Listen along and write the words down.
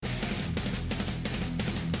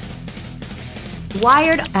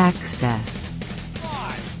Wired Access.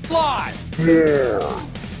 Fly. The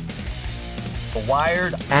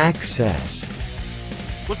Wired Access.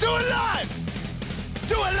 We'll do it live.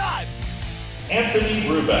 Do it live. Anthony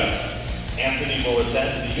Rubeck. Anthony will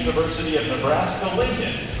attend the University of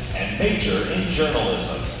Nebraska-Lincoln and major in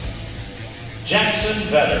journalism. Jackson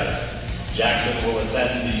Vetter. Jackson will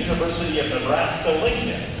attend the University of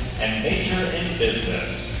Nebraska-Lincoln and major in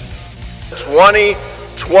business.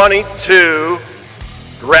 2022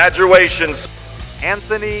 graduations.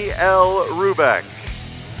 Anthony L. Rubeck.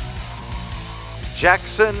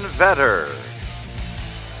 Jackson Vetter.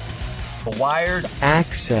 The Wired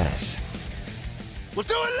Access. We'll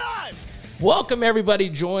do it live. Welcome, everybody.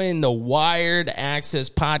 Join the Wired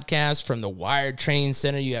Access podcast from the Wired Training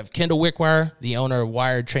Center. You have Kendall Wickwire, the owner of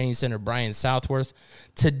Wired Training Center, Brian Southworth.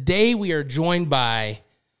 Today, we are joined by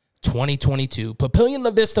 2022 Papillion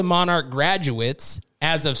La Vista Monarch graduates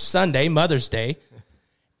as of Sunday, Mother's Day.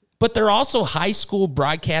 But they're also high school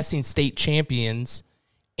broadcasting state champions,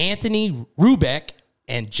 Anthony Rubeck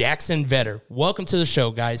and Jackson Vetter. Welcome to the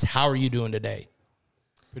show, guys. How are you doing today?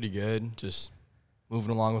 Pretty good. Just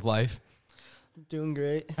moving along with life. Doing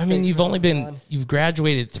great. I mean, you've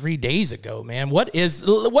graduated 3 days ago, man. What is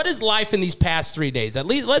life in these past 3 days? At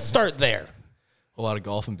least let's start there. A lot of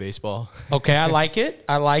golf and baseball. Okay, I like it.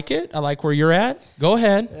 I like where you're at. Go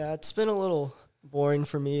ahead. Yeah, it's been a little boring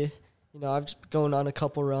for me. You know, I've just been going on a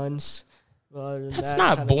couple runs. That's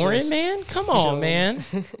not boring, man. Come on, man.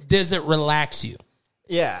 Does it relax you?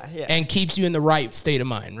 Yeah. And keeps you in the right state of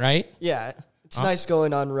mind, right? Yeah. It's nice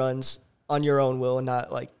going on runs on your own will and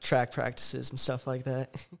not like track practices and stuff like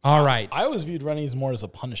that. All right. I always viewed running as more as a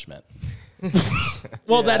punishment.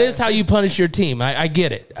 Well, that is how you punish your team. I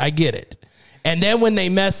get it. And then when they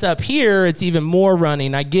mess up here, it's even more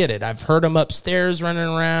running. I get it. I've heard them upstairs running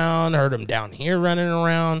around, heard them down here running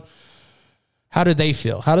around. How did they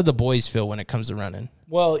feel? How did the boys feel when it comes to running?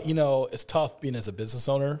 Well, you know, it's tough being as a business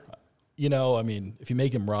owner. You know, I mean, if you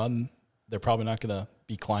make them run, they're probably not going to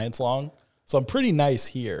be clients long. So I'm pretty nice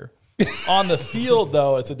here. On the field,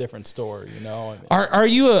 though, it's a different story. You know, are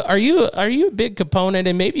you a big component?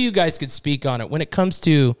 And maybe you guys could speak on it when it comes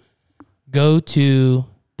to go to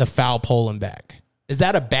the foul pole and back. Is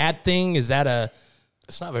that a bad thing? It's not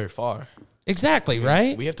very far. Exactly,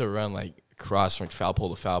 right? We have to run like cross from foul pole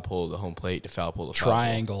to foul pole to home plate to foul pole to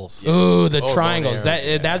triangles. Foul pole. Ooh, the triangles.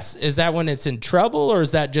 Is that when it's in trouble, or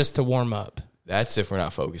is that just to warm up? That's if we're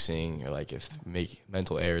not focusing, or like if make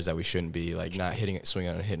mental errors that we shouldn't be, like not hitting it,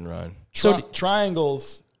 swinging on a hit and run. So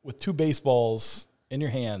triangles with two baseballs in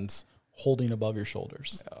your hands, holding above your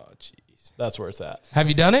shoulders. Oh, jeez. That's where it's at. Have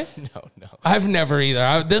you done it? No. I've never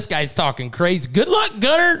either. This guy's talking crazy. Good luck,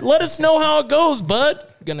 Gunner. Let us know how it goes, bud.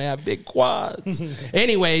 Gonna have big quads.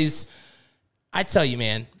 Anyways, I tell you,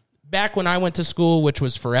 man, back when I went to school, which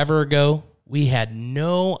was forever ago, we had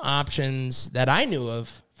no options that I knew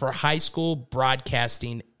of for high school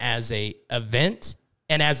broadcasting as a event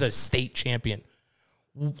and as a state champion.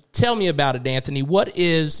 Tell me about it, Anthony. What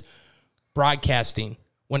is broadcasting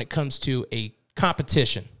when it comes to a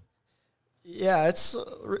competition? Yeah,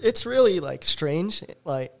 it's really like strange.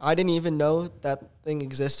 Like I didn't even know that thing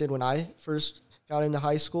existed when I first got into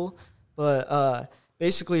high school. But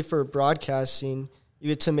basically for broadcasting, you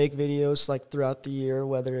get to make videos like throughout the year,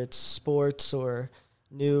 whether it's sports or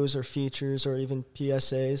news or features or even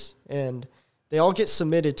PSAs, and they all get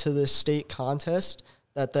submitted to this state contest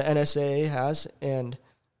that the NSAA has. And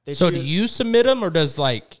do you submit them, or does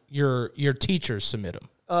like your teachers submit them?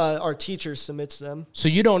 Our teacher submits them. So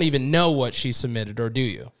you don't even know what she submitted, or do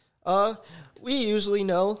you? We usually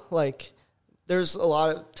know. Like, there's a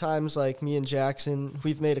lot of times, like me and Jackson,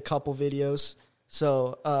 we've made a couple videos.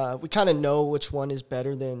 So we kind of know which one is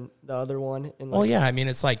better than the other one. And well, yeah, I mean,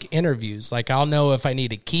 it's like interviews. Like, I'll know if I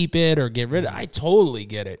need to keep it or get rid of it. I totally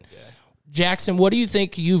get it. Yeah. Jackson, what do you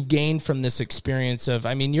think you've gained from this experience of,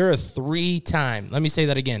 I mean, you're a 3-time. Let me say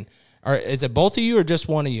that again. Is it both of you or just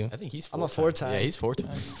one of you? I think he's 4 I'm a 4-time. Yeah, he's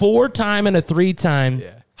 4-time. 4-time and a 3-time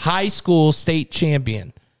high school state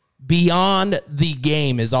champion. Beyond the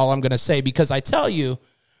game is all I'm going to say, because I tell you,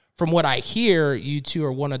 from what I hear, you two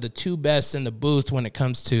are one of the 2 best in the booth when it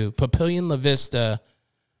comes to Papillion La Vista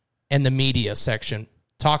and the media section.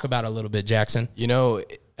 Talk about it a little bit, Jackson. You know,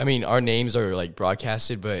 I mean, our names are like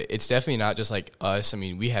broadcasted, but it's definitely not just like us. I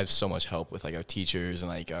mean, we have so much help with like our teachers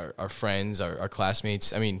and like our friends, our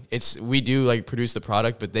classmates. I mean, we do like produce the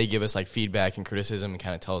product, but they give us like feedback and criticism and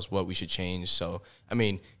kind of tell us what we should change. So, I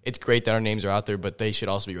mean, it's great that our names are out there, but they should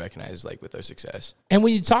also be recognized like with our success. And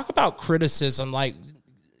when you talk about criticism, like,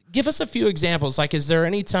 give us a few examples. Like, is there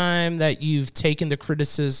any time that you've taken the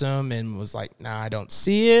criticism and was like, nah, I don't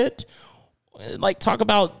see it? like talk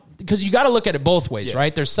about, because you got to look at it both ways, Yeah.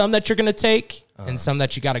 right? There's some that you're going to take and some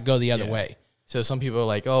that you got to go the other way. So some people are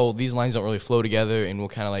like, oh, these lines don't really flow together, and we'll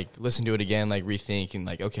kind of like listen to it again, like rethink, and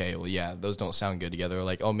like, okay, well, yeah, those don't sound good together. Or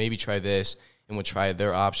like, oh, maybe try this, and we'll try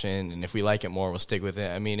their option, and if we like it more, we'll stick with it.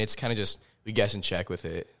 I mean, it's kind of just we guess and check with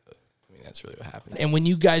it. I mean, that's really what happened. And when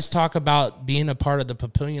you guys talk about being a part of the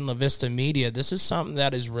Papillion La Vista media, this is something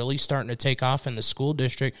that is really starting to take off in the school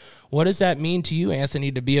district. What does that mean to you,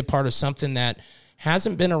 Anthony, to be a part of something that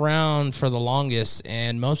hasn't been around for the longest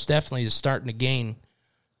and most definitely is starting to gain?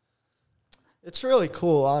 It's really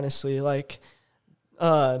cool, honestly. Like,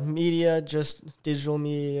 media, just digital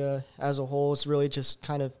media as a whole, is really just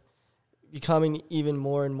kind of becoming even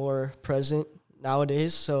more and more present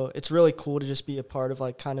nowadays. So it's really cool to just be a part of,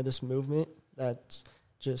 like, kind of this movement that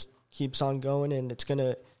just keeps on going, and it's going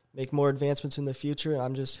to make more advancements in the future, and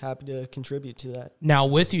I'm just happy to contribute to that. Now,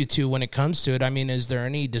 with you two, when it comes to it, I mean, is there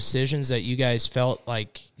any decisions that you guys felt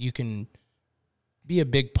like you can be a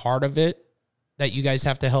big part of it that you guys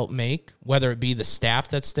have to help make, whether it be the staff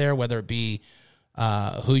that's there, whether it be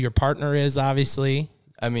who your partner is, obviously?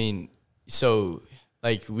 I mean, so,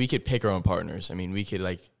 like, we could pick our own partners. I mean, we could,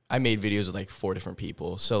 like, I made videos with, like, 4 different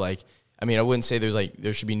people. So, like, I mean, I wouldn't say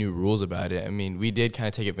there should be new rules about it. I mean, we did kind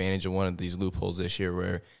of take advantage of one of these loopholes this year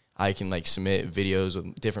where I can, like, submit videos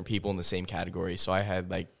with different people in the same category. So I had,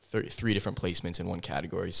 like, 3 different placements in one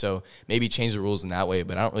category. So maybe change the rules in that way,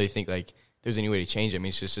 but I don't really think, like, there's any way to change it. I mean,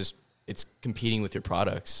 it's just it's competing with your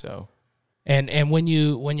products. So, and when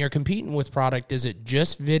you're competing with product, is it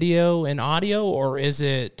just video and audio, or is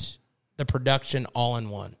it the production all in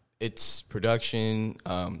one? It's production.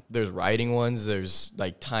 There's writing ones. There's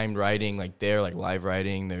like timed writing, like live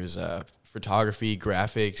writing. There's photography,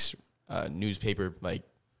 graphics, newspaper like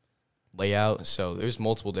layout. So there's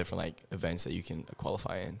multiple different like events that you can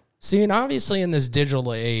qualify in. See, and obviously in this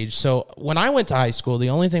digital age, so when I went to high school, the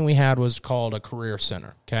only thing we had was called a career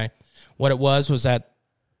center, okay? What it was at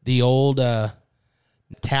the old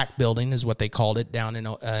TAC building is what they called it down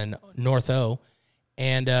in North O.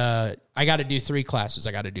 And I got to do 3 classes.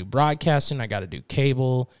 I got to do broadcasting, I got to do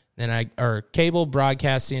cable, cable,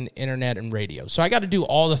 broadcasting, internet, and radio. So I got to do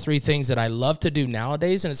all the 3 things that I love to do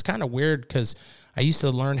nowadays, and it's kind of weird because I used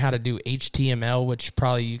to learn how to do HTML, which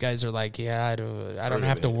probably you guys are like, yeah, I don't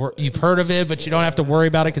have to worry. You've heard of it, but you don't have to worry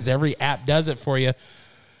about it because every app does it for you.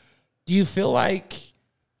 Do you feel like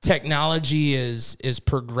technology is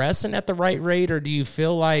progressing at the right rate, or do you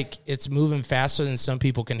feel like it's moving faster than some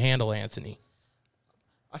people can handle, Anthony?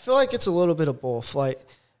 I feel like it's a little bit of both. Like,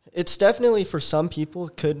 it's definitely for some people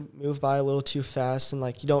could move by a little too fast, and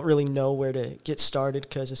like you don't really know where to get started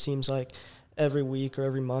because it seems like every week or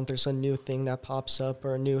every month there's a new thing that pops up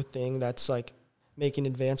or a new thing that's like making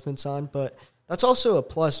advancements on. But that's also a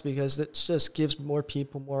plus because it just gives more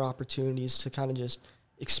people more opportunities to kind of just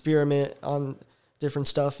experiment on different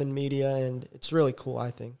stuff in media, and it's really cool,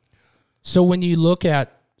 I think. So when you look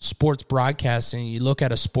at sports broadcasting, you look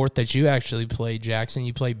at a sport that you actually play, Jackson,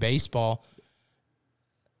 you play baseball.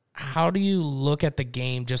 How do you look at the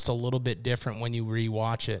game just a little bit different when you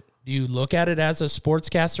rewatch it? Do you look at it as a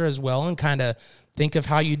sportscaster as well and kind of think of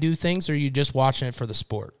how you do things, or are you just watching it for the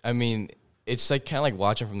sport? I mean, it's like kind of like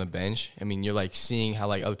watching from the bench. I mean, you're like seeing how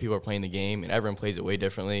like other people are playing the game, and everyone plays it way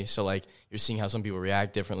differently. So like you're seeing how some people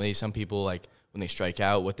react differently. Some people like when they strike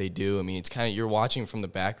out, what they do. I mean, it's kind of you're watching from the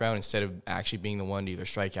background instead of actually being the one to either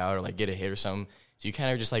strike out or like get a hit or something. So you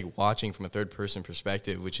kind of just like watching from a third person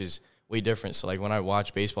perspective, which is way different. So like when I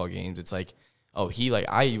watch baseball games, it's like, oh,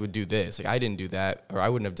 I would do this. Like I didn't do that, or I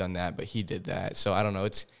wouldn't have done that, but he did that. So I don't know.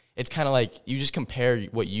 It's kind of like you just compare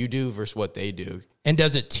what you do versus what they do. And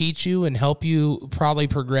does it teach you and help you probably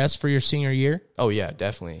progress for your senior year? Oh yeah,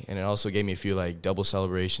 definitely. And it also gave me a few like double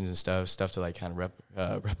celebrations and stuff to like kind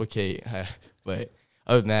of replicate. But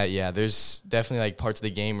other than that, yeah, there's definitely like parts of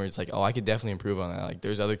the game where it's like, oh, I could definitely improve on that. Like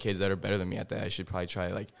there's other kids that are better than me at that. I should probably try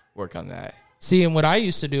like work on that. See, and what I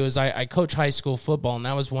used to do is I coach high school football, and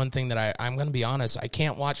that was one thing that I'm going to be honest, I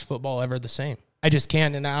can't watch football ever the same. I just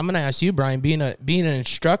can't. And I'm going to ask you, Brian, being an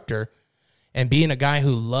instructor and being a guy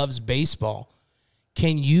who loves baseball,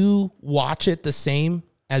 can you watch it the same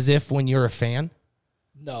as if when you're a fan?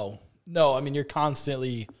 No. I mean, you're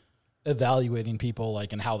constantly evaluating people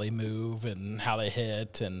like and how they move and how they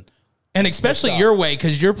hit and especially your way,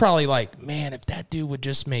 because you're probably like, man, if that dude would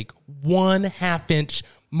just make 1/2 inch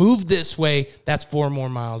move this way, that's 4 more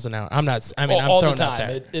miles an hour. I'm all throwing the time. out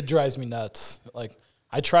there. It drives me nuts. Like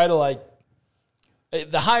I try to like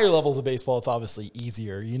the higher levels of baseball, it's obviously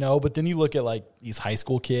easier, you know, but then you look at like these high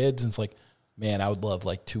school kids and it's like, man, I would love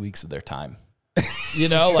like 2 weeks of their time. You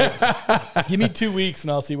know, like give me 2 weeks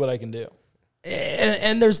and I'll see what I can do.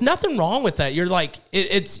 And there's nothing wrong with that. You're like,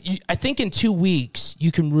 I think in 2 weeks,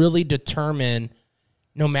 you can really determine,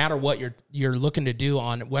 no matter what you're looking to do,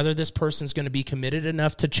 on whether this person's going to be committed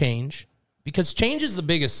enough to change, because change is the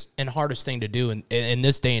biggest and hardest thing to do in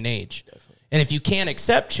this day and age. Definitely. And if you can't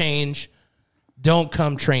accept change, don't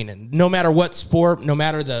come training. No matter what sport, no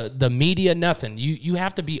matter the media, nothing. You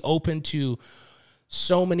have to be open to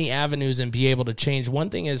so many avenues and be able to change. One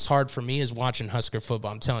thing is hard for me is watching Husker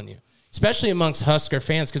football, I'm telling you. Especially amongst Husker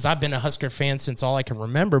fans, because I've been a Husker fan since all I can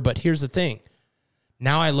remember. But here's the thing.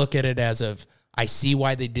 Now I look at it as of, I see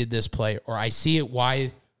why they did this play, or I see it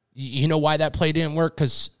why, you know why that play didn't work?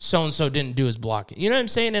 Because so-and-so didn't do his blocking. You know what I'm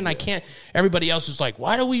saying? And I can't, everybody else is like,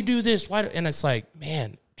 why do we do this? And it's like,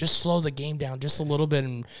 man, just slow the game down just a little bit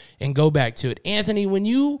and go back to it. Anthony, when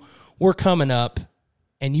you were coming up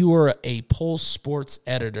and you were a Pulse Sports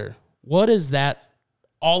editor, what does that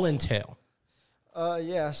all entail?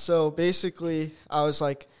 Yeah, so basically I was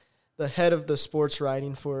like the head of the sports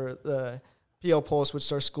writing for the PL Pulse, which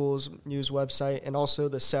is our school's news website, and also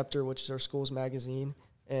the Scepter, which is our school's magazine.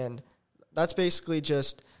 And that's basically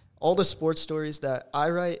just all the sports stories that I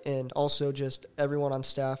write, and also just everyone on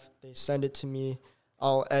staff, they send it to me.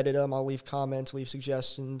 I'll edit them, I'll leave comments, leave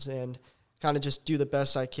suggestions, and kind of just do the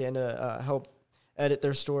best I can to help edit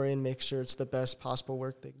their story and make sure it's the best possible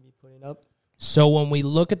work they can be putting up. So when we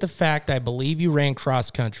look at the fact, I believe you ran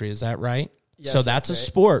cross country, is that right? Yes, so that's a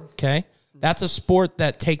sport, okay? That's a sport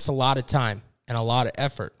that takes a lot of time and a lot of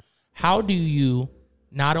effort. How do you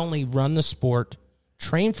not only run the sport,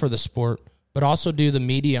 train for the sport, but also do the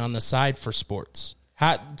media on the side for sports?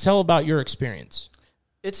 Tell about your experience.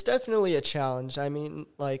 It's definitely a challenge. I mean,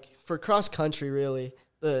 like, for cross country, really,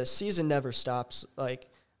 the season never stops. Like,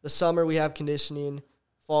 the summer we have conditioning,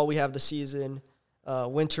 fall we have the season,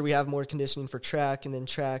 winter we have more conditioning for track, and then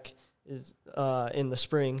track is in the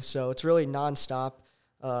spring. So it's really nonstop.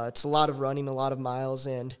 It's a lot of running, a lot of miles.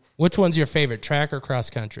 And which one's your favorite, track or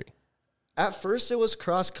cross country? At first it was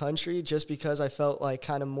cross country, just because I felt like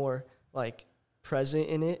kind of more like present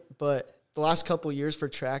in it. But the last couple of years for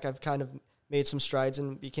track, I've kind of made some strides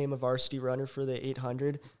and became a varsity runner for the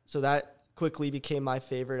 800. So that quickly became my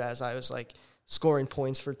favorite as I was like scoring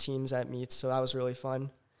points for teams at meets. So that was really fun.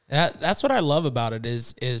 That's what I love about it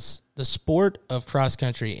is the sport of cross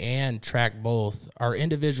country and track both are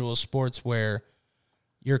individual sports where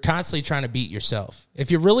you're constantly trying to beat yourself.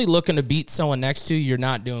 If you're really looking to beat someone next to you, you're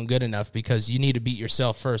not doing good enough because you need to beat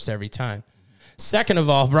yourself first every time. Second of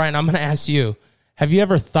all, Brian, I'm going to ask you, have you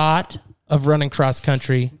ever thought of running cross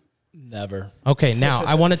country? Never. Okay, now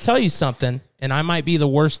I want to tell you something, and I might be the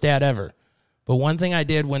worst dad ever, but one thing I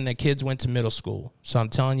did when the kids went to middle school, so I'm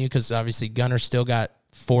telling you because obviously Gunner's still got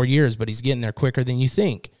 4 years, but he's getting there quicker than you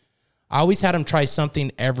think. I always had him try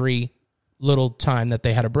something every little time that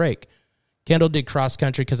they had a break. Kendall did cross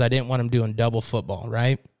country because I didn't want him doing double football,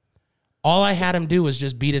 right? All I had him do was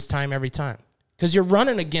just beat his time every time. Because you're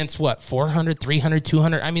running against, 400, 300,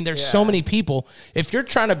 200? I mean, there's so many people. If you're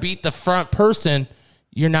trying to beat the front person,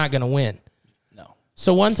 you're not going to win. No.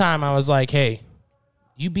 So one time I was like, hey,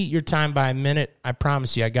 you beat your time by a minute, I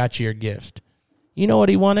promise you I got you your gift. You know what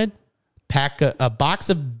he wanted? Pack a box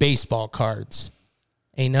of baseball cards.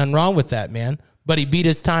 Ain't nothing wrong with that, man. But he beat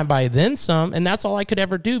his time by then some, and that's all I could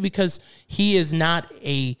ever do because he is not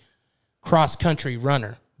a cross-country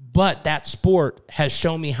runner. But that sport has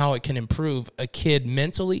shown me how it can improve a kid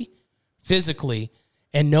mentally, physically,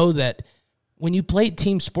 and know that when you played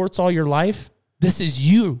team sports all your life, this is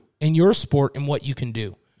you and your sport and what you can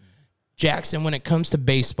do. Jackson, when it comes to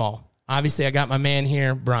baseball, obviously I got my man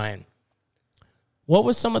here, Brian. What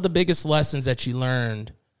was some of the biggest lessons that you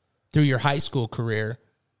learned through your high school career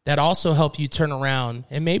that also helped you turn around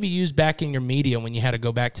and maybe use back in your media when you had to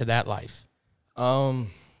go back to that life?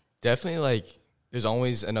 Definitely, like, there's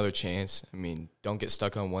always another chance. I mean, don't get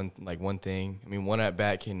stuck on one thing. I mean, one at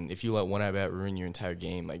bat if you let one at bat ruin your entire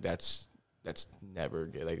game, like that's never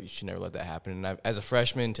good. Like, you should never let that happen. And as a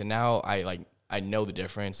freshman to now, I know the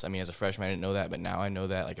difference. I mean, as a freshman, I didn't know that, but now I know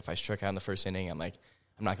that. Like, if I struck out in the first inning, I'm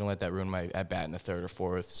not going to let that ruin my at bat in the third or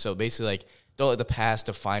fourth. So basically, like, don't let the past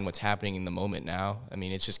define what's happening in the moment now. I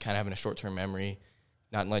mean, it's just kind of having a short-term memory,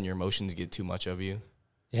 not letting your emotions get too much of you.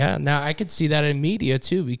 Yeah, now I could see that in media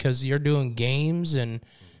too because you're doing games and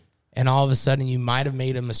all of a sudden you might have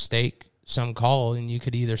made a mistake, some call, and you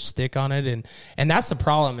could either stick on it. And that's the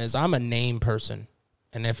problem is I'm a name person.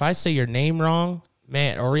 And if I say your name wrong,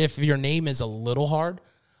 man, or if your name is a little hard,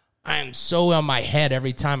 I am so on my head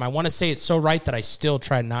every time. I want to say it so right that I still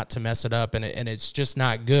try not to mess it up, and it's just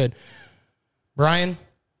not good. Brian,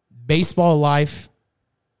 baseball life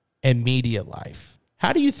and media life.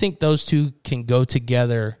 How do you think those two can go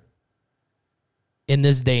together in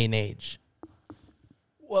this day and age?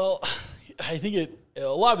 Well, I think a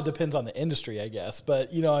lot of it depends on the industry, I guess.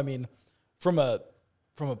 But, you know, I mean, from a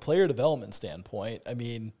player development standpoint, I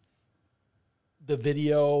mean, the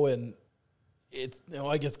video and it's, you know,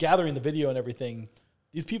 I guess gathering the video and everything,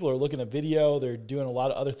 these people are looking at video. They're doing a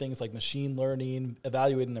lot of other things like machine learning,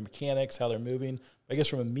 evaluating their mechanics, how they're moving. I guess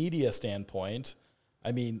from a media standpoint,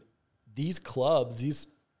 I mean, these clubs, these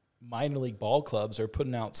minor league ball clubs are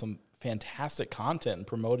putting out some fantastic content and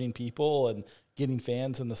promoting people and getting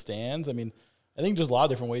fans in the stands. I mean, I think there's a lot of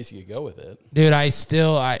different ways you could go with it. Dude, I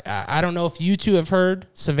don't know if you two have heard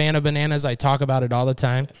Savannah Bananas. I talk about it all the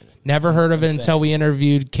time. Never heard of it until we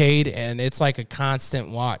interviewed Cade, and it's like a constant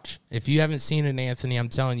watch. If you haven't seen it, Anthony, I'm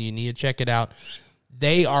telling you, you need to check it out.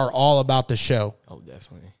 They are all about the show. Oh,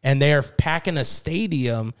 definitely. And they are packing a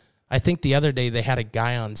stadium. I think the other day they had a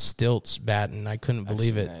guy on stilts batting. I couldn't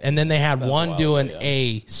believe it. And then they had one doing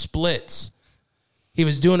a splits. He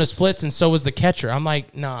was doing a splits, and so was the catcher. I'm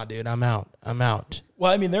like, nah, dude, I'm out.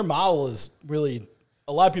 Well, I mean, their model is really –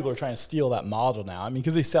 a lot of people are trying to steal that model now. I mean,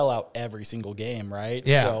 because they sell out every single game, right?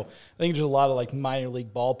 Yeah. So I think there's a lot of, like, minor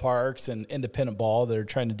league ballparks and independent ball that are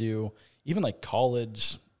trying to do – even, like,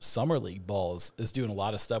 college summer league balls is doing a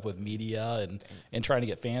lot of stuff with media and trying to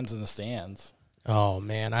get fans in the stands. Oh,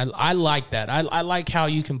 man, I like that. I like how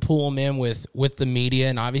you can pull them in with the media,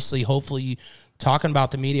 and obviously, hopefully, talking about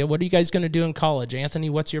the media. What are you guys going to do in college? Anthony,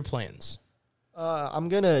 what's your plans? I'm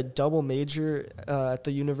going to double major at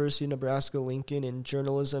the University of Nebraska-Lincoln in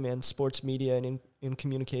journalism and sports media and in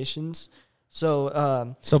communications. So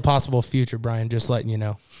possible future, Brian, just letting you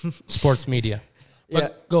know. Sports media. But yeah.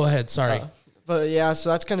 Go ahead, sorry. But, yeah, so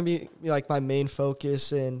that's going to be, like, my main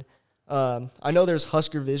focus. And I know there's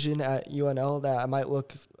Husker Vision at UNL that I might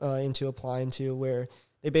look into applying to, where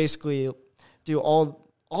they basically do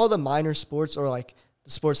all the minor sports, or, like, the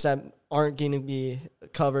sports that aren't going to be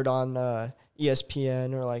covered on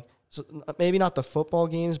ESPN, or, like, so maybe not the football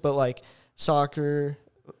games, but, like, soccer,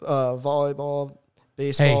 volleyball,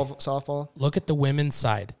 baseball, softball. Look at the women's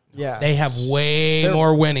side. Yeah. They have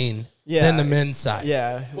more winning than the men's side.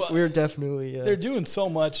 Yeah, Well, we're definitely they're doing so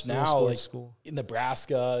much now, like school. in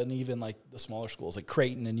Nebraska and even, like, the smaller schools like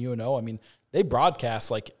Creighton and UNO. I mean, they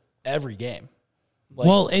broadcast, like, every game. Like,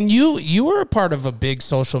 well, and you were a part of a big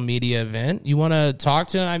social media event. You want to talk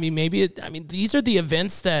to? I mean, these are the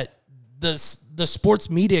events that the sports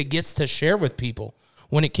media gets to share with people.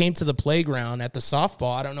 When it came to the playground at the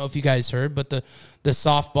softball, I don't know if you guys heard, but the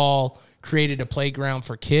softball created a playground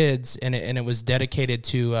for kids, and it was dedicated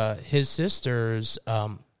to his sister's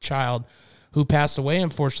child who passed away,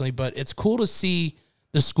 unfortunately. But it's cool to see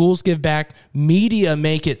the schools give back. Media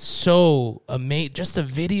make it so amazing. Just the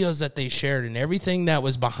videos that they shared and everything that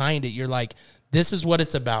was behind it, you're like, this is what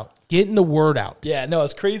it's about. Getting the word out. Yeah, no,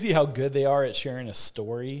 it's crazy how good they are at sharing a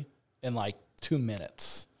story in, like, 2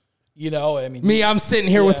 minutes. You know, I mean, I'm sitting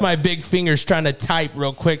here with my big fingers trying to type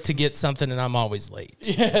real quick to get something, and I'm always late.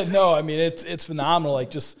 Yeah, no, I mean, it's phenomenal. Like,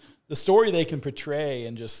 just the story they can portray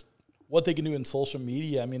and just what they can do in social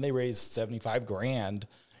media. I mean, they raised $75,000,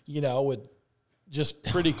 you know, with just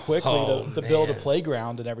pretty quickly to build a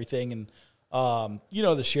playground and everything, and you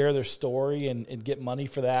know, to share their story and get money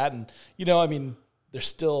for that. And, you know, I mean, there's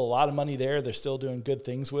still a lot of money there. They're still doing good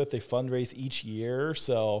things with. They fundraise each year,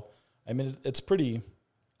 so I mean, it's pretty.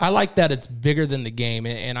 I like that it's bigger than the game,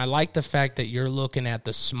 and I like the fact that you're looking at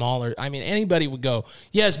the smaller. I mean, anybody would go,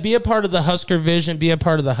 yes, be a part of the Husker Vision, be a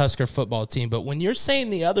part of the Husker football team. But when you're saying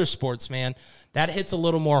the other sports, man, that hits a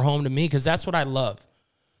little more home to me, because that's what I love.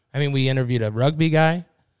 I mean, we interviewed a rugby guy,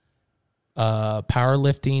 a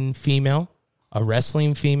powerlifting female, a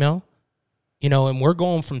wrestling female, you know, and we're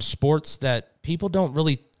going from sports that people don't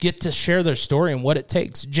really get to share their story and what it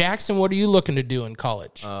takes. Jackson, what are you looking to do in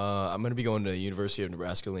college? I'm going to be going to the University of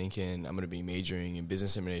Nebraska-Lincoln. I'm going to be majoring in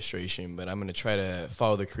business administration, but I'm going to try to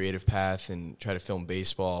follow the creative path and try to film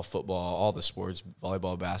baseball, football, all the sports,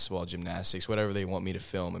 volleyball, basketball, gymnastics, whatever they want me to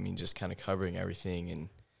film. I mean, just kind of covering everything and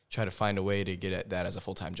try to find a way to get at that as a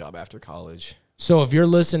full-time job after college. So if you're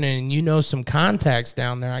listening and you know some contacts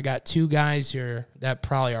down there, I got two guys here that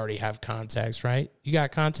probably already have contacts, right? You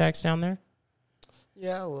got contacts down there?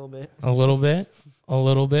 Yeah, a little bit. A little bit? A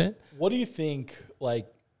little bit? What do you think, like,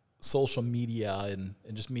 social media and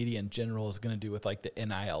just media in general is going to do with, like, the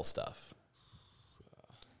NIL stuff?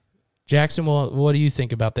 Jackson, what do you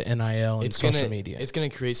think about the NIL and social media? It's going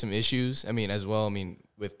to create some issues. I mean, as well, I mean,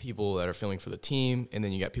 with people that are filming for the team, and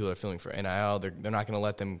then you got people that are filming for NIL, they're not going to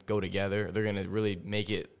let them go together. They're going to really make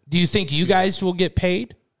it. Do you think you guys will get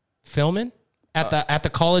paid filming at the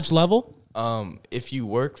college level? If you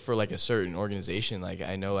work for like a certain organization, like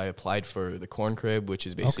I know I applied for the Corn Crib, which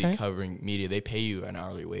is basically Okay. covering media. They pay you an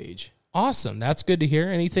hourly wage. Awesome. That's good to hear.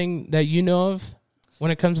 Anything that you know of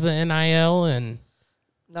when it comes to NIL and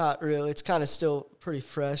Not really. It's kind of still pretty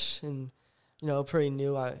fresh and, pretty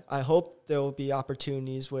new. I hope there will be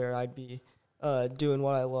opportunities where I'd be doing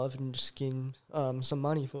what I love and just getting some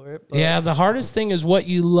money for it. But yeah, the hardest thing is what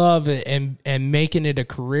you love and making it a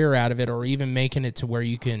career out of it, or even making it to where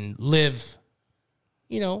you can live,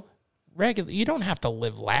 regular. You don't have to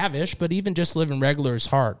live lavish, but even just living regular is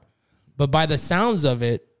hard. But by the sounds of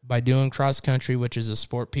it, by doing cross country, which is a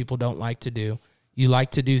sport people don't like to do, you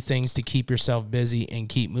like to do things to keep yourself busy and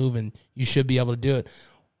keep moving. You should be able to do it.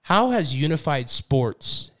 How has Unified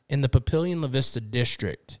Sports in the Papillion La Vista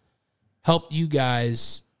district helped you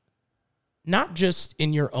guys, not just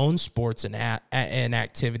in your own sports and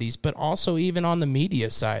activities, but also even on the media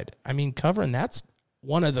side? I mean, covering that's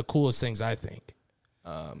one of the coolest things, I think.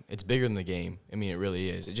 It's bigger than the game. I mean, it really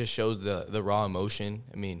is. It just shows the raw emotion.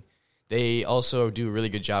 I mean, they also do a really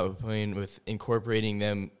good job of playing with incorporating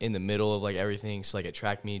them in the middle of like everything. So like at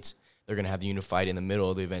track meets, they're going to have the Unified in the middle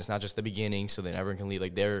of the event. It's not just the beginning, so then everyone can lead.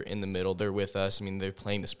 Like they're in the middle. They're with us. I mean, they're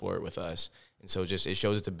playing the sport with us. And so it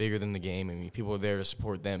shows it's bigger than the game. I mean, people are there to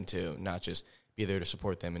support them too, not just be there to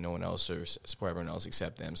support them and no one else or support everyone else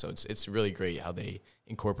except them. So it's really great how they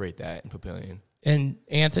incorporate that in Papillion. And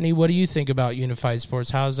Anthony, what do you think about Unified Sports?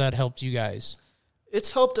 How has that helped you guys?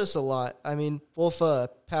 It's helped us a lot. I mean, both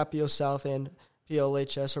Papio South and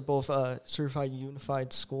PLHS are both certified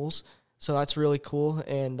unified schools, so that's really cool.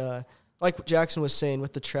 And like Jackson was saying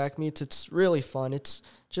with the track meets, it's really fun. It's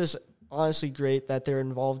just honestly great that they're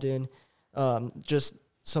involved in just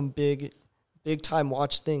some big time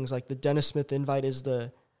watch things. Like the Dennis Smith Invite is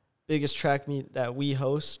the biggest track meet that we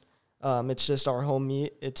host. It's just our home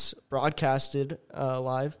meet. It's broadcasted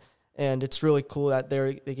live. And it's really cool that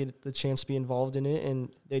they get the chance to be involved in it, and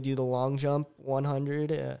they do the long jump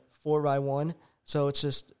 100 4x1. So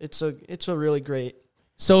it's a really great.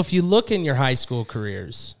 So if you look in your high school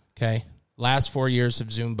careers, okay, last 4 years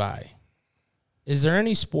have zoomed by. Is there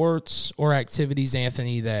any sports or activities,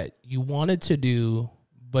 Anthony, that you wanted to do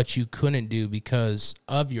but you couldn't do because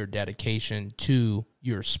of your dedication to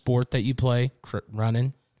your sport that you play,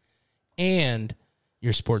 running, and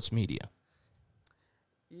your sports media?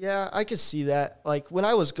 Yeah, I could see that. Like when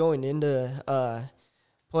I was going into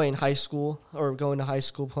playing high school or going to high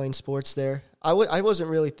school playing sports there, I wasn't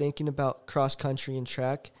really thinking about cross country and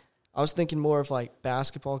track. I was thinking more of like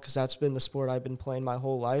basketball because that's been the sport I've been playing my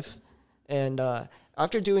whole life. And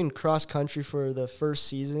after doing cross country for the first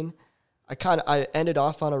season, I ended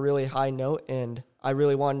off on a really high note, and I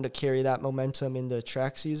really wanted to carry that momentum in the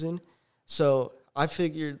track season. So I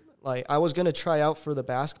figured like I was going to try out for the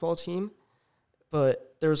basketball team, but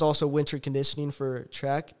there was also winter conditioning for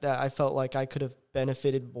track that I felt like I could have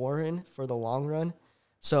benefited more in for the long run.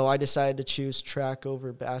 So I decided to choose track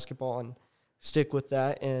over basketball and stick with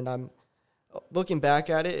that. And I'm looking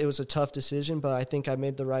back at it, it was a tough decision, but I think I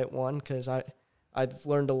made the right one because I've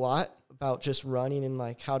learned a lot about just running and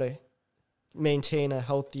like how to maintain a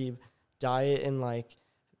healthy diet and like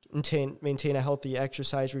maintain a healthy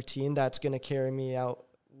exercise routine that's going to carry me out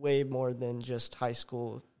way more than just high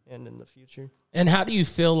school and in the future. And how do you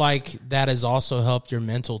feel like that has also helped your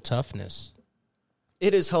mental toughness?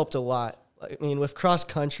 It has helped a lot. I mean, with cross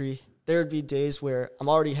country, there would be days where I'm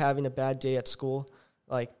already having a bad day at school.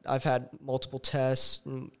 Like I've had multiple tests,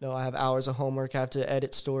 and, I have hours of homework. I have to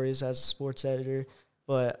edit stories as a sports editor,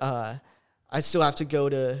 but I still have to go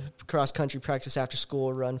to cross country practice after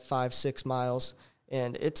school, run 5-6 miles,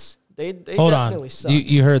 and they Hold definitely on. suck.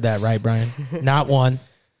 You heard that right, Brian? Not 1,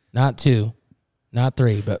 not 2, not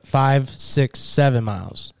 3, but 5, 6, 7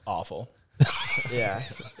 miles. Awful. Yeah,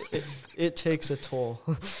 it takes a toll.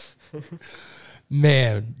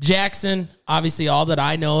 Man, Jackson, obviously all that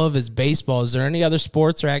I know of is baseball. Is there any other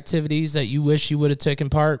sports or activities that you wish you would have taken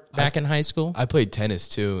part back in high school? I played tennis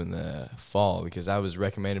too in the fall because I was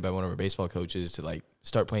recommended by one of our baseball coaches to like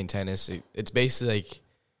start playing tennis. It's basically like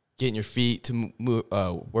getting your feet to move,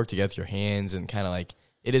 work together with your hands, and kind of like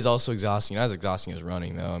it is also exhausting. Not as exhausting as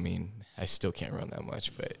running though. I mean, I still can't run that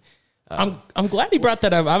much, but I'm glad he brought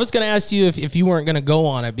that up. I was going to ask you if you weren't going to go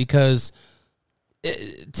on it because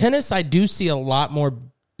tennis, I do see a lot more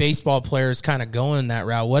baseball players kind of going that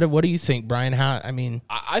route. What do you think, Brian?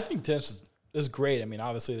 I think tennis is great. I mean,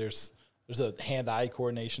 obviously there's a hand-eye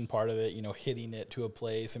coordination part of it, hitting it to a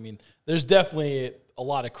place. I mean, there's definitely a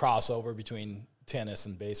lot of crossover between tennis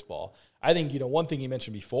and baseball. I think, one thing you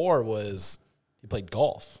mentioned before was you played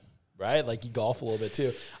golf, right? Like you golf a little bit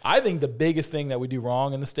too. I think the biggest thing that we do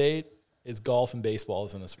wrong in the state is golf and baseball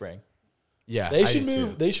is in the spring. Yeah, They I should do move.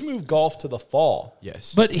 too. They should move golf to the fall.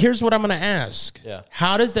 Yes. But here's what I'm going to ask. Yeah.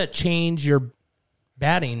 How does that change your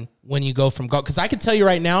batting when you go from golf? Because I can tell you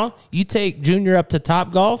right now, you take Junior up to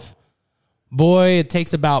Top Golf, boy, it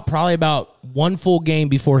takes probably about one full game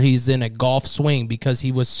before he's in a golf swing because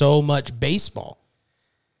he was so much baseball.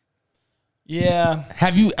 Yeah.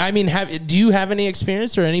 Do you have any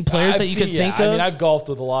experience or any players that you could think of? I mean, I've golfed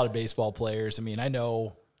with a lot of baseball players. I mean, I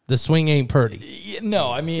know. The swing ain't pretty. Yeah,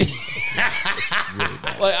 no, I mean, it's really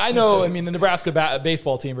bad. Like, I know. I mean, the Nebraska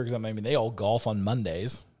baseball team, for example. I mean, they all golf on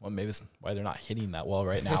Mondays. Well, maybe that's why they're not hitting that well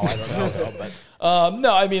right now. I don't know, though. But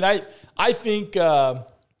no, I mean, I think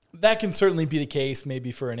that can certainly be the case.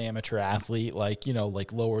 Maybe for an amateur athlete, like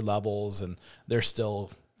lower levels, and they're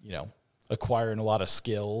still acquiring a lot of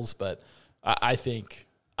skills. But I think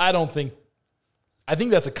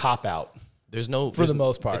that's a cop out. For the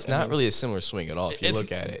most part. It's not really a similar swing at all if you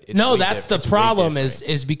look at it. It's no, way that's the it's way problem different.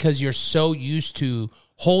 is because you're so used to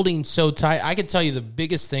holding so tight. I can tell you the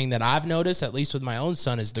biggest thing that I've noticed, at least with my own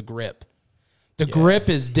son, is the grip. The grip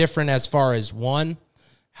is different as far as, one,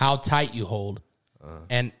 how tight you hold.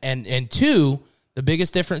 And two, the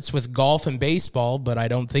biggest difference with golf and baseball, but I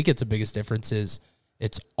don't think it's the biggest difference, is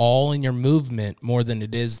it's all in your movement more than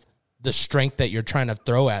it is the strength that you're trying to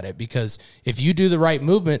throw at it. Because if you do the right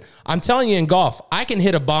movement, I'm telling you, in golf, I can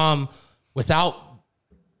hit a bomb without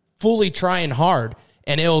fully trying hard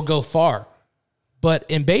and it'll go far. But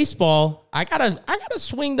in baseball, I gotta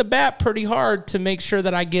swing the bat pretty hard to make sure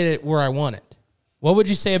that I get it where I want it. What would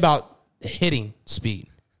you say about hitting speed?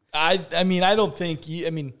 I mean, I don't think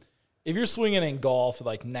if you're swinging in golf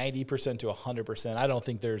like 90% to 100%, I don't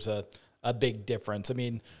think there's a big difference. I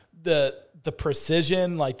mean, the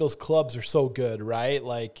precision, like those clubs are so good, right?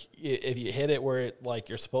 Like if you hit it where it like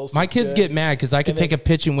you're supposed to. My kids get mad because I could take a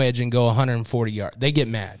pitching wedge and go 140 yards. They get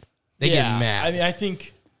mad. They get mad. I mean, I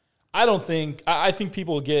think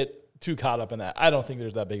people get too caught up in that. I don't think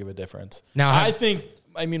there's that big of a difference. Now, my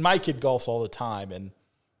kid golfs all the time, and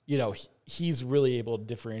he's really able to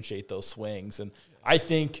differentiate those swings. And I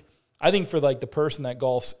think for like the person that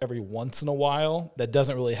golfs every once in a while that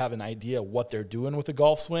doesn't really have an idea what they're doing with a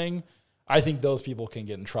golf swing, I think those people can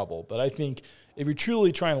get in trouble. But I think if you're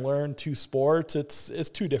truly trying to learn two sports, it's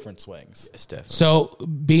two different swings. It's definitely. So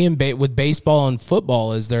being with baseball and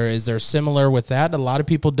football, is there similar with that? A lot of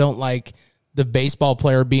people don't like the baseball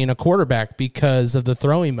player being a quarterback because of the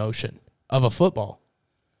throwing motion of a football.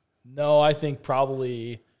 No, I think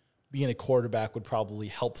probably being a quarterback would probably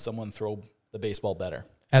help someone throw the baseball better.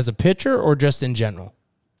 As a pitcher or just in general?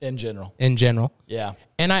 In general. In general. Yeah.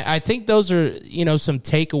 And I think those are, some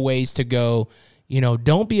takeaways to go,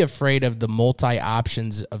 don't be afraid of the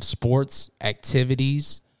multi-options of sports,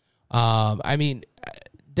 activities. I mean,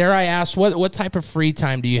 dare I ask, what type of free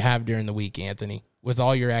time do you have during the week, Anthony, with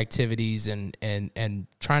all your activities and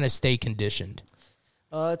trying to stay conditioned?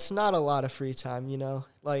 It's not a lot of free time,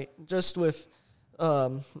 like just with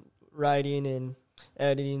writing and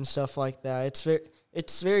editing and stuff like that.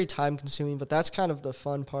 It's very time consuming, but that's kind of the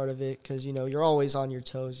fun part of it because, you're always on your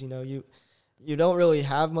toes. You don't really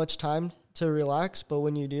have much time to relax, but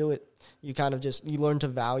when you do it, you kind of you learn to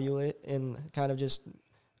value it and kind of just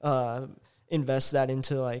invest that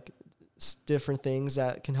into like different things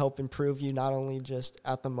that can help improve you, not only just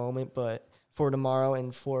at the moment, but for tomorrow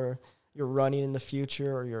and for your running in the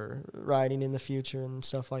future or your riding in the future and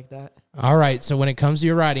stuff like that. All right. So when it comes to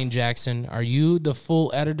your writing, Jackson, are you the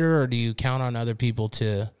full editor or do you count on other people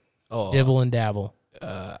to dibble and dabble?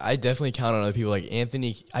 I definitely count on other people. Like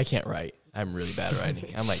Anthony, I can't write. I'm really bad at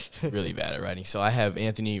writing. I'm like really bad at writing. So I have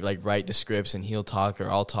Anthony like write the scripts and he'll talk or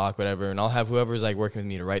I'll talk, whatever. And I'll have whoever's like working with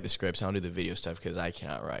me to write the scripts. I'll do the video stuff because I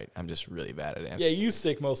cannot write. I'm just really bad at it. Yeah, you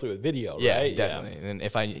stick mostly with video, yeah, right? Definitely. Yeah. And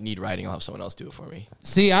if I need writing, I'll have someone else do it for me.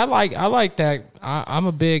 See, I like that. I'm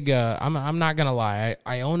a big, I'm not going to lie.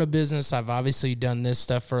 I own a business. I've obviously done this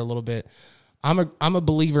stuff for a little bit. I'm a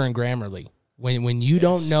believer in Grammarly. When you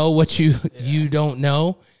don't know what you don't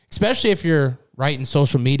know, especially if you're writing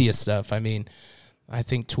social media stuff. I mean, I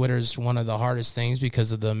think Twitter's one of the hardest things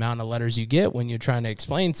because of the amount of letters you get when you're trying to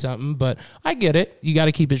explain something, but I get it. You got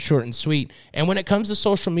to keep it short and sweet. And when it comes to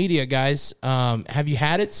social media, guys, have you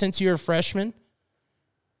had it since you were a freshman?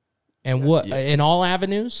 And in all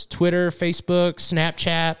avenues, Twitter, Facebook,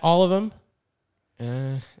 Snapchat, all of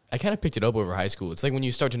them? I kind of picked it up over high school. It's like when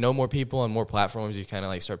you start to know more people on more platforms, you kind of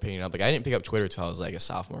like start picking it up. Like I didn't pick up Twitter until I was like a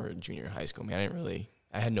sophomore or junior in high school.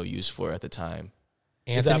 I had no use for it at the time.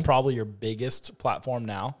 Is that probably your biggest platform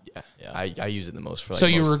now? Yeah. I use it the most for like So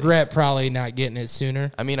you most regret things. probably not getting it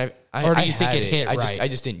sooner? I mean, Or do you think had it hit I right?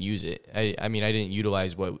 just didn't use it. I mean, I didn't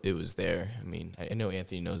utilize what it was there. I mean, I know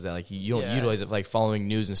Anthony knows that. Like, you don't utilize it for, like, following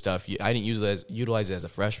news and stuff. I didn't utilize it as a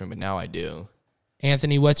freshman, but now I do.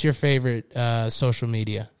 Anthony, what's your favorite social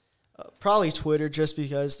media? Probably Twitter, just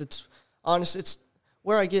because it's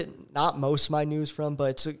where I get not most of my news from,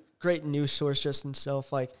 but it's a great news source just in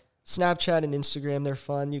itself. Like Snapchat and Instagram, they're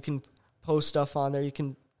fun. You can post stuff on there. You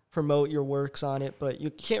can promote your works on it, but you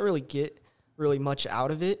can't really get really much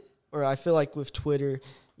out of it. Or I feel like with Twitter,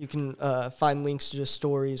 you can find links to just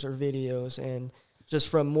stories or videos, and just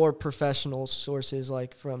from more professional sources,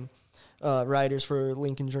 like from writers for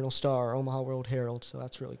Lincoln Journal-Star, Omaha World Herald. So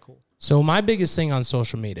that's really cool. So my biggest thing on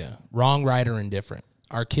social media, wrong, right, or indifferent.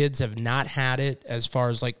 Our kids have not had it as far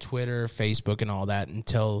as like Twitter, Facebook, and all that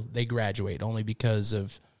until they graduate, only because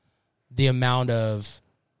of the amount of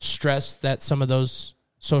stress that some of those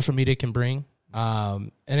social media can bring.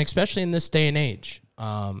 And especially in this day and age,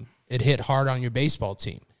 it hit hard on your baseball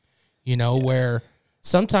team, where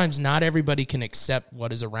sometimes not everybody can accept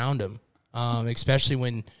what is around them, especially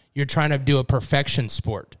when you're trying to do a perfection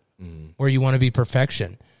sport where you want to be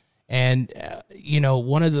perfection. And,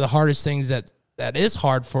 one of the hardest things that is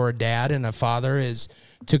hard for a dad and a father is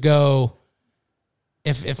to go,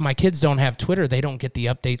 if my kids don't have Twitter, they don't get the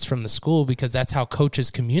updates from the school, because that's how coaches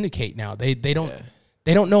communicate now. They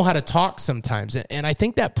don't know how to talk sometimes. And I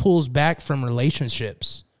think that pulls back from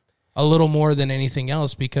relationships a little more than anything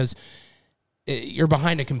else, because you're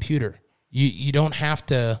behind a computer. You don't have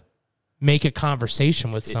to make a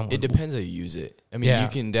conversation with someone. It depends how you use it. I mean, you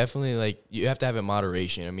can definitely, you have to have it in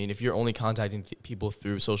moderation. I mean, if you're only contacting people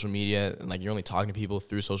through social media, and you're only talking to people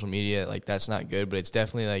through social media, that's not good. But it's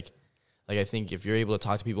definitely I think if you're able to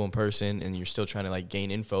talk to people in person and you're still trying to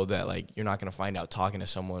gain info that you're not going to find out talking to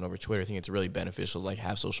someone over Twitter, I think it's really beneficial to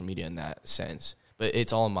have social media in that sense. But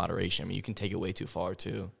it's all in moderation. I mean, you can take it way too far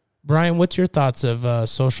too. Brian, what's your thoughts of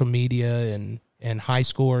social media and high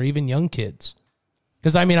school or even young kids?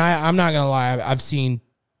 Because, I mean, I'm not going to lie. I've seen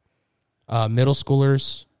middle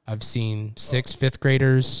schoolers. I've seen 6th, 5th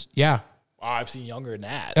graders. Yeah. Oh, I've seen younger than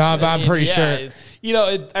that. I'm pretty sure.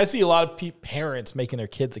 I see a lot of parents making their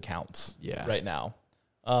kids accounts right now.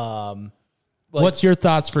 What's your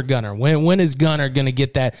thoughts for Gunner? When is Gunner going to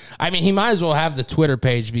get that? I mean, he might as well have the Twitter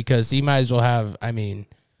page, because he might as well have,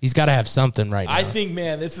 he's got to have something right now. I think,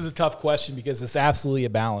 man, this is a tough question, because it's absolutely a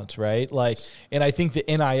balance, right? And I think the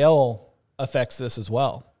NIL affects this as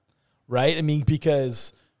well, right? I mean,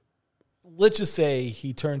 because let's just say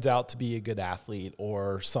he turns out to be a good athlete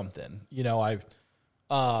or something. When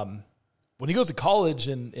he goes to college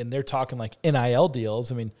and they're talking NIL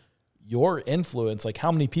deals, I mean, your influence,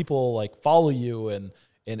 how many people follow you and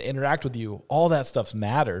interact with you, all that stuff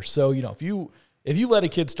matters. So, if you let a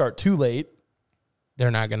kid start too late, they're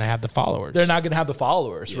not going to have the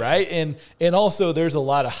followers. Right? And also there's a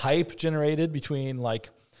lot of hype generated between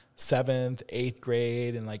 7th, 8th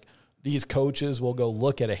grade, and these coaches will go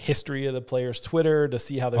look at a history of the player's Twitter to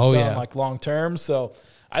see how they've done long term. So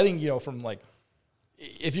I think, from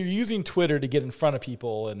if you're using Twitter to get in front of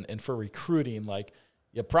people and for recruiting,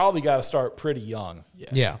 you probably got to start pretty young.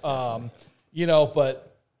 Yeah.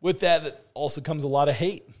 But with that, it also comes a lot of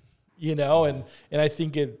hate, and I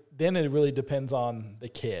think it really depends on the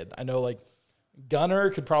kid. I know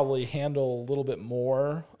Gunner could probably handle a little bit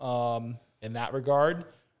more in that regard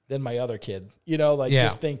than my other kid,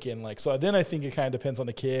 just thinking so then I think it kind of depends on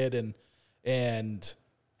the kid and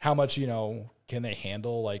how much, can they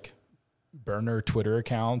handle burner Twitter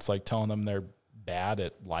accounts, telling them they're bad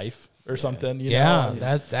at life or something, know?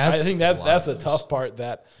 That's I think that's a tough part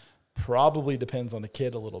that probably depends on the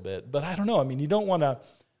kid a little bit, but I don't know. I mean, you don't want to,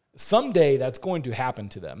 someday that's going to happen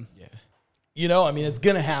to them. Yeah. It's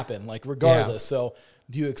going to happen regardless. Yeah. So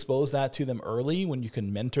do you expose that to them early when you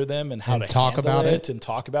can mentor them and how to talk about it and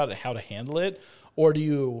talk about it and how to handle it? Or do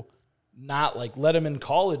you not let them in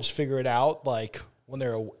college figure it out when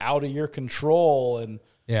they're out of your control and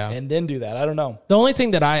then do that? I don't know. The only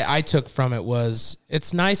thing that I took from it was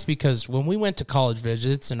it's nice because when we went to college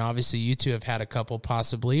visits, and obviously you two have had a couple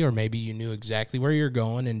possibly, or maybe you knew exactly where you're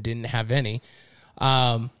going and didn't have any.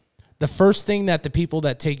 The first thing that the people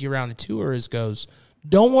that take you around the tour goes,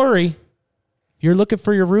 don't worry. You're looking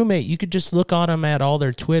for your roommate. You could just look on them at all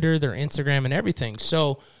their Twitter, their Instagram, and everything.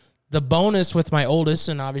 So the bonus with my oldest,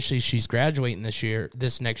 and obviously she's graduating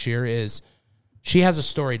this next year, is she has a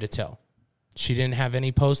story to tell. She didn't have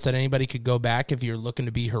any posts that anybody could go back if you're looking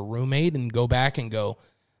to be her roommate and go back and go,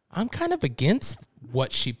 I'm kind of against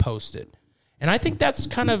what she posted. And I think that's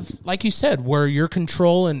kind of, like you said, where your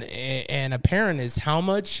control and a parent is how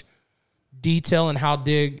much detail and how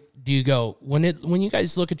big do you go. When you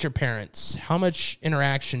guys look at your parents, how much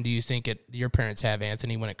interaction do you think your parents have,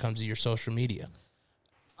 Anthony, when it comes to your social media?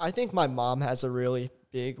 I think my mom has a really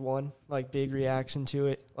big one, like big reaction to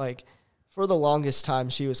it. Like for the longest time,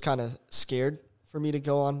 she was kind of scared for me to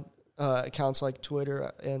go on accounts like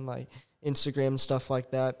Twitter and like Instagram and stuff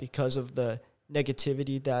like that because of the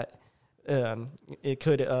negativity that it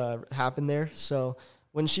could happen there. So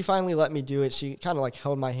when she finally let me do it, she kind of like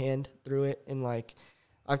held my hand through it. And like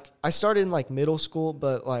I started in like middle school,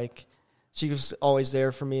 but like she was always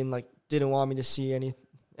there for me and like didn't want me to see any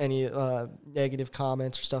negative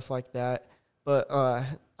comments or stuff like that. But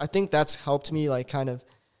I think that's helped me like kind of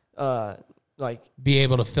like be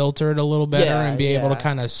able to filter it a little better and be able to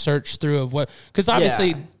kind of search through of what, because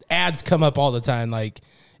obviously ads come up all the time. Like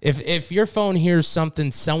if your phone hears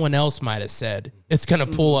something someone else might have said, it's going to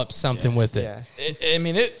pull up something with it. Yeah.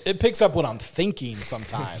 It picks up what I'm thinking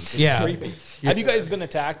sometimes. It's creepy. Have you guys been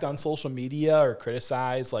attacked on social media or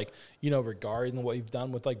criticized, like, regarding what you've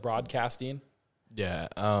done with like broadcasting? Yeah.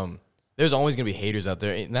 There's always going to be haters out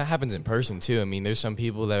there, and that happens in person too. I mean, there's some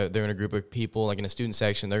people that they're in a group of people, like in a student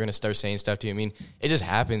section, they're going to start saying stuff to you. I mean, it just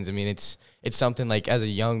happens. I mean, it's something like as a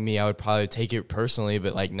young me, I would probably take it personally,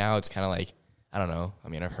 but like now it's kind of like, I don't know. I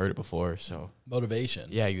mean, I've heard it before, so. Motivation.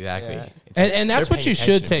 Yeah, exactly. Yeah. And that's what you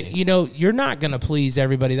should take. You're not going to please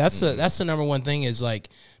everybody. That's the number one thing is like,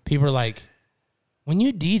 people are like, when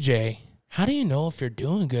you DJ, how do you know if you're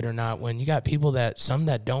doing good or not when you got people some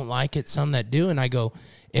that don't like it, some that do? And I go,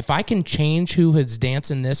 if I can change who is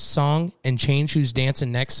dancing this song and change who's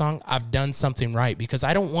dancing next song, I've done something right, because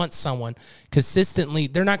I don't want someone consistently,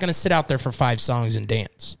 they're not going to sit out there for 5 songs and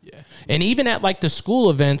dance. Yeah. And even at like the school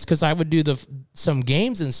events, because I would do some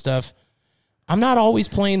games and stuff, I'm not always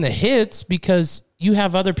playing the hits because you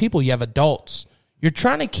have other people, you have adults. You're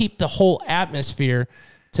trying to keep the whole atmosphere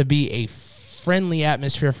to be a friendly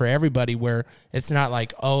atmosphere for everybody, where it's not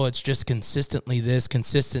like, oh, it's just consistently this,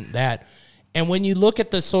 consistent that. And when you look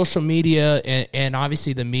at the social media and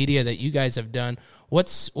obviously the media that you guys have done,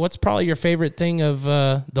 what's probably your favorite thing of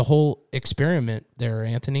the whole experiment there,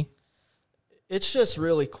 Anthony? It's just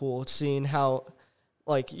really cool seeing how,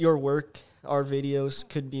 like, your work, our videos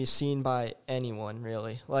could be seen by anyone,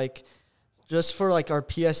 really. Like, just for, like, our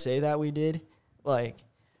PSA that we did, like,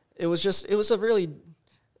 it was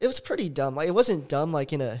pretty dumb. Like, it wasn't dumb,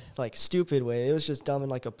 like, in a, like, stupid way. It was just dumb in,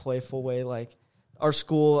 like, a playful way, like, our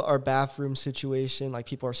school, our bathroom situation, like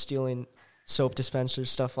people are stealing soap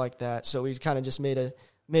dispensers, stuff like that. So we kind of just made a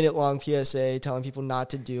minute-long PSA telling people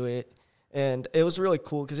not to do it. And it was really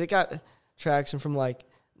cool because it got traction from, like,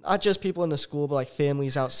 not just people in the school, but, like,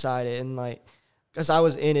 families outside it. And, like, because I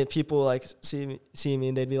was in it, people, like, see me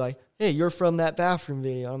and they'd be like, hey, you're from that bathroom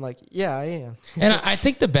video. I'm like, yeah, I am. And I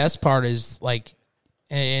think the best part is, like,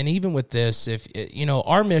 and even with this, if,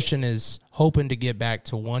 our mission is hoping to get back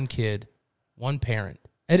to one kid, one parent.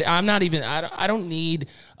 And I don't need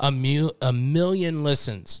a million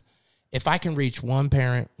listens. If I can reach one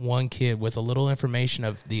parent, one kid with a little information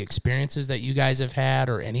of the experiences that you guys have had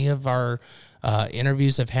or any of our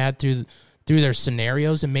interviews have had through their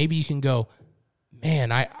scenarios, and maybe you can go,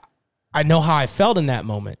 man, I know how I felt in that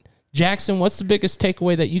moment. Jackson, what's the biggest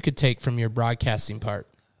takeaway that you could take from your broadcasting part?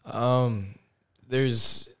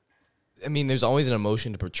 There's always an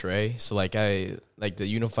emotion to portray. So the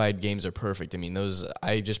unified games are perfect. I mean,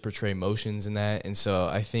 I just portray emotions in that. And so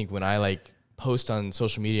I think when I like post on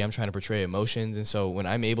social media, I'm trying to portray emotions. And so when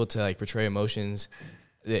I'm able to like portray emotions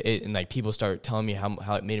and like people start telling me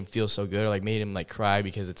how it made them feel so good or like made them like cry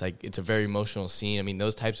because it's a very emotional scene. I mean,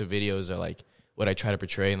 those types of videos are like what I try to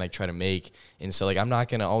portray and like try to make. And so like I'm not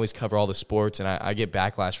going to always cover all the sports, and I get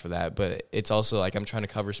backlash for that. But it's also like I'm trying to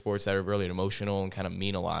cover sports that are really emotional and kind of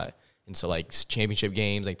mean a lot. And so, like, championship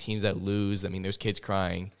games, like, teams that lose, I mean, there's kids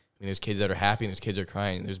crying. I mean, there's kids that are happy and there's kids that are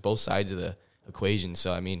crying. There's both sides of the equation.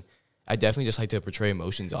 So, I mean, I definitely just like to portray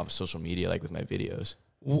emotions off of social media, like, with my videos.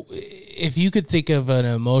 If you could think of an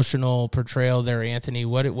emotional portrayal there, Anthony,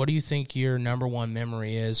 what do you think your number one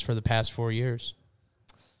memory is for the past 4 years?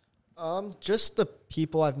 Just the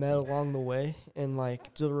people I've met along the way and,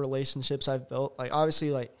 like, the relationships I've built. Like, obviously,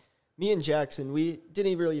 like, me and Jackson, we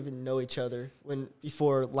didn't really even know each other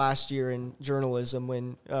before last year in journalism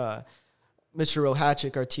when Mr.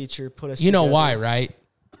 Rohachik, our teacher, put us together. You know why, right?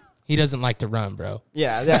 He doesn't like to run, bro.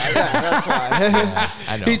 Yeah, that's why.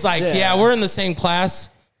 I know. He's like, yeah, we're in the same class.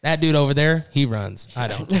 That dude over there, he runs. I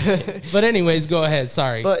don't. But anyways, go ahead.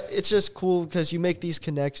 Sorry. But it's just cool because you make these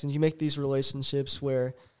connections, you make these relationships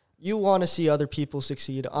where you want to see other people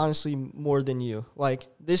succeed, honestly, more than you. Like,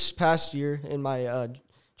 this past year in my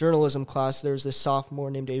journalism class, there was this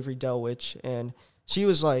sophomore named Avery Delwich, and she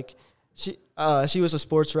was like, she was a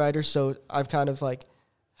sports writer, so I've kind of like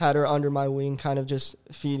had her under my wing, kind of just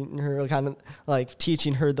feeding her, kind of like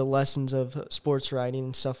teaching her the lessons of sports writing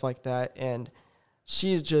and stuff like that. And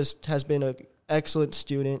she just has been an excellent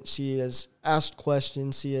student. She has asked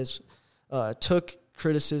questions. She has took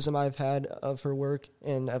criticism I've had of her work,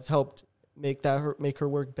 and I've helped make her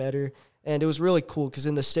work better. And it was really cool because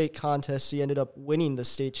in the state contest, she ended up winning the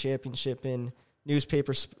state championship in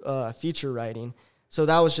newspaper feature writing. So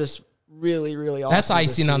that was just really, really awesome. That's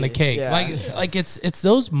icing on the cake. Yeah. Like it's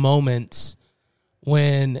those moments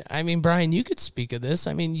when, I mean, Brian, you could speak of this.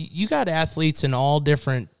 I mean, you got athletes in all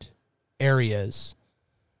different areas,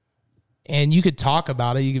 and you could talk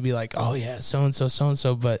about it. You could be like, oh yeah,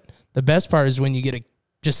 so-and-so. But the best part is when you get to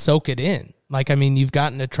just soak it in. Like, I mean, you've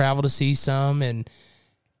gotten to travel to see some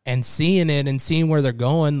and seeing it and seeing where they're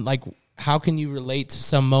going. Like, how can you relate to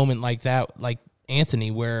some moment like that, like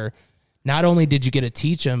Anthony, where not only did you get to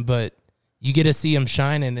teach him, but you get to see him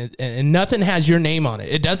shine, and nothing has your name on it.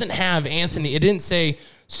 It doesn't have Anthony. It didn't say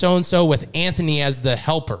so-and-so with Anthony as the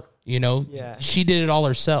helper, you know? Yeah. She did it all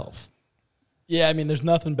herself. Yeah, I mean, there's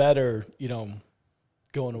nothing better, you know,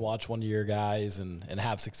 going to watch one of your guys and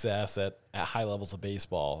have success at high levels of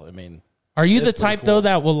baseball. I mean, are you it's the pretty type, cool. though,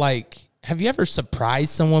 that will, like, have you ever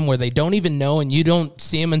surprised someone where they don't even know and you don't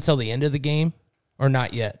see them until the end of the game, or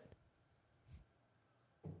not yet?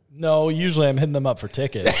 No, usually I'm hitting them up for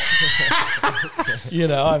tickets. You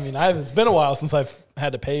know, I mean, it's been a while since I've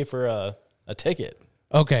had to pay for a ticket.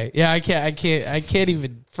 Okay, yeah, I can't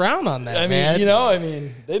even frown on that. I mean, man. you know, I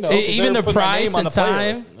mean, they know 'cause even they're the putting my price name on and the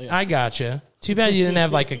time. playlist. Yeah. I gotcha. Too bad you didn't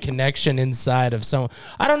have like a connection inside of someone.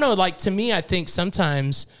 I don't know. Like, to me, I think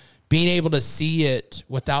sometimes being able to see it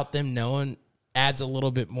without them knowing adds a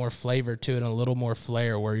little bit more flavor to it and a little more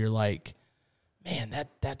flair. Where you're like, man,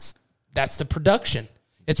 that's the production.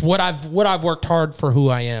 It's what I've worked hard for who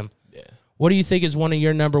I am. Yeah. What do you think is one of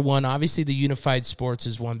your number one? Obviously, the unified sports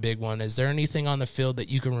is one big one. Is there anything on the field that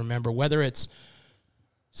you can remember, whether it's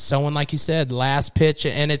someone, like you said, last pitch,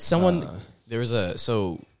 and it's someone... There was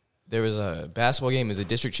a basketball game. It was a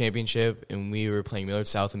district championship, and we were playing Millard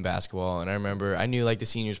South in basketball. And I remember I knew, like, the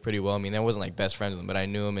seniors pretty well. I mean, I wasn't, like, best friends with them, but I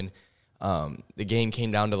knew them. And the game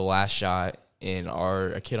came down to the last shot, and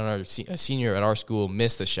a senior at our school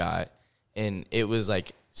missed the shot. And it was,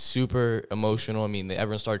 like, super emotional. I mean,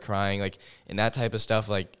 everyone started crying, like, and that type of stuff.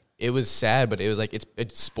 Like, it was sad, but it was like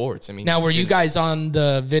it's sports. I mean, Now, were you guys on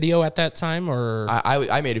the video at that time, or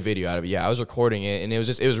I made a video out of it. Yeah, I was recording it, and it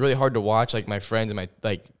was really hard to watch. Like, my friends and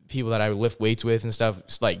my people that I would lift weights with and stuff,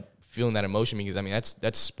 just, like, feeling that emotion, because I mean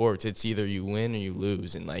that's sports. It's either you win or you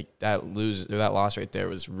lose, and like that loss right there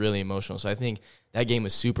was really emotional. So I think that game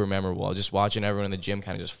was super memorable. Just watching everyone in the gym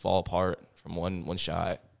kind of just fall apart from one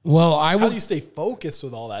shot. Well, How do you stay focused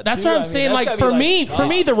with all that? That's too? what I'm I mean, saying. that's Like, gotta be, for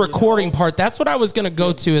me, the tough, recording you know? part. That's what I was going to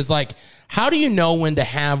go to. Is like, how do you know when to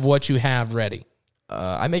have what you have ready?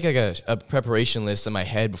 I make like a preparation list in my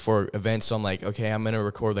head before events. So I'm like, okay, I'm going to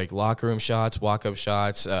record like locker room shots, walk-up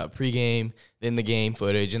shots, pregame, then the game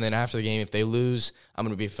footage. And then after the game, if they lose, I'm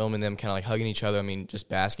going to be filming them kind of like hugging each other. I mean, just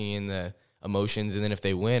basking in the emotions. And then if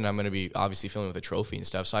they win, I'm going to be obviously filming with a trophy and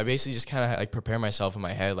stuff. So I basically just kind of like prepare myself in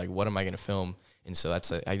my head, like, what am I going to film? And so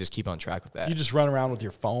I just keep on track with that. You just run around with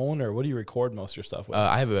your phone, or what do you record most of your stuff with?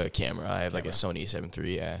 I have a camera. I have like a Sony A7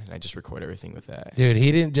 III, yeah, and I just record everything with that. Dude,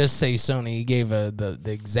 he didn't just say Sony. He gave the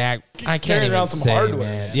exact. I can't Carrying even around some say, hardware,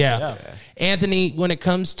 man. man. Yeah. Anthony, when it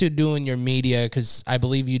comes to doing your media, because I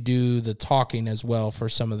believe you do the talking as well for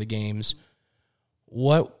some of the games.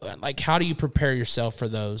 How do you prepare yourself for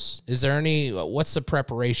those? Is there what's the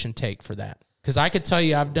preparation take for that? Because I could tell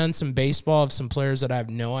you, I've done some baseball of some players that I have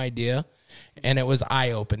no idea, and it was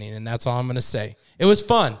eye-opening, and that's all I'm going to say. It was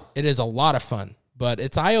fun. It is a lot of fun, but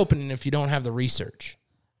it's eye-opening if you don't have the research.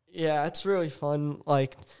 Yeah, it's really fun.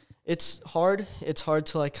 Like, it's hard. It's hard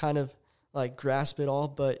to, like, kind of, like, grasp it all,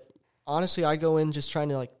 but honestly, I go in just trying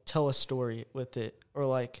to, like, tell a story with it, or,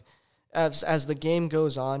 like, as the game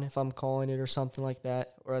goes on, if I'm calling it or something like that,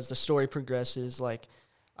 or as the story progresses, like,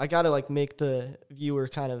 I got to, like, make the viewer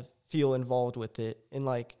kind of feel involved with it. And,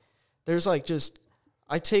 like, there's, like,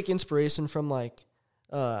 I take inspiration from, like,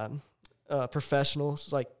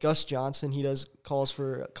 professionals, like Gus Johnson. He does calls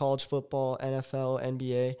for college football, NFL,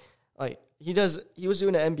 NBA. Like, he was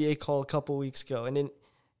doing an NBA call a couple weeks ago, and then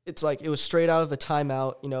it's like it was straight out of a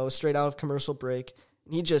timeout, you know, straight out of commercial break,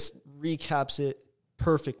 and he just recaps it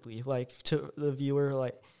perfectly, like, to the viewer,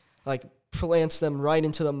 like plants them right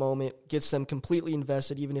into the moment, gets them completely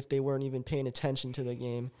invested, even if they weren't even paying attention to the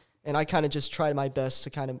game. And I kind of just tried my best to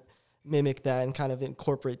kind of mimic that and kind of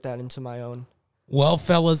incorporate that into my own. Well,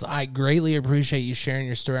 fellas, I greatly appreciate you sharing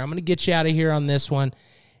your story. I'm going to get you out of here on this one.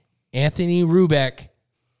 Anthony Rubeck,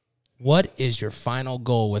 what is your final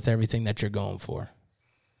goal with everything that you're going for?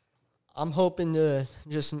 I'm hoping to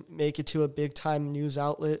just make it to a big-time news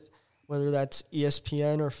outlet, whether that's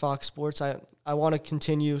ESPN or Fox Sports. I want to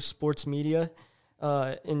continue sports media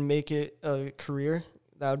and make it a career.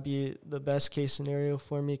 That would be the best case scenario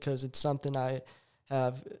for me because it's something I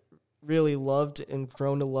have really loved and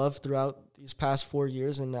grown to love throughout these past 4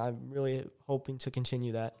 years, and I'm really hoping to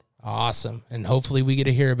continue that. Awesome. And hopefully we get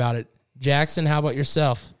to hear about it. Jackson, how about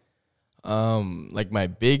yourself? Like my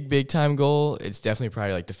big time goal, it's definitely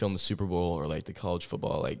probably like to film the Super Bowl or like the college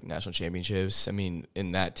football like national championships. I mean,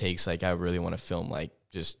 and that takes like I really want to film like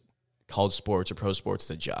just college sports or pro sports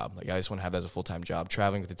as a job. Like I just want to have that as a full-time job,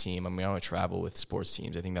 traveling with the team. I mean, I want to travel with sports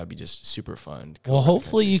teams. I think that'd be just super fun. Well,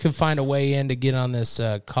 hopefully you can find a way in to get on this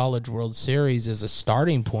College World Series as a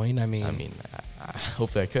starting point. I mean,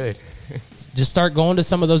 hopefully I could. Just start going to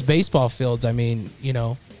some of those baseball fields. I mean, you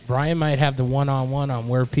know, Brian might have the one-on-one on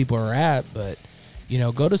where people are at, but, you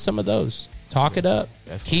know, go to some of those. Talk it up.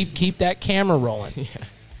 Definitely. Keep that camera rolling. Yeah.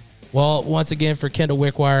 Well, once again, for Kendall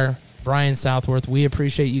Wickwire, Brian Southworth, we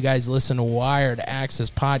appreciate you guys listening to Wired Access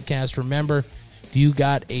Podcast. Remember, if you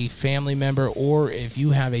got a family member or if you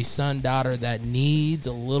have a son, daughter that needs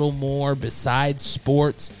a little more besides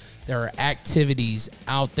sports, there are activities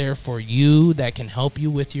out there for you that can help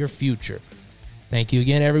you with your future. Thank you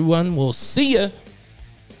again, everyone. We'll see you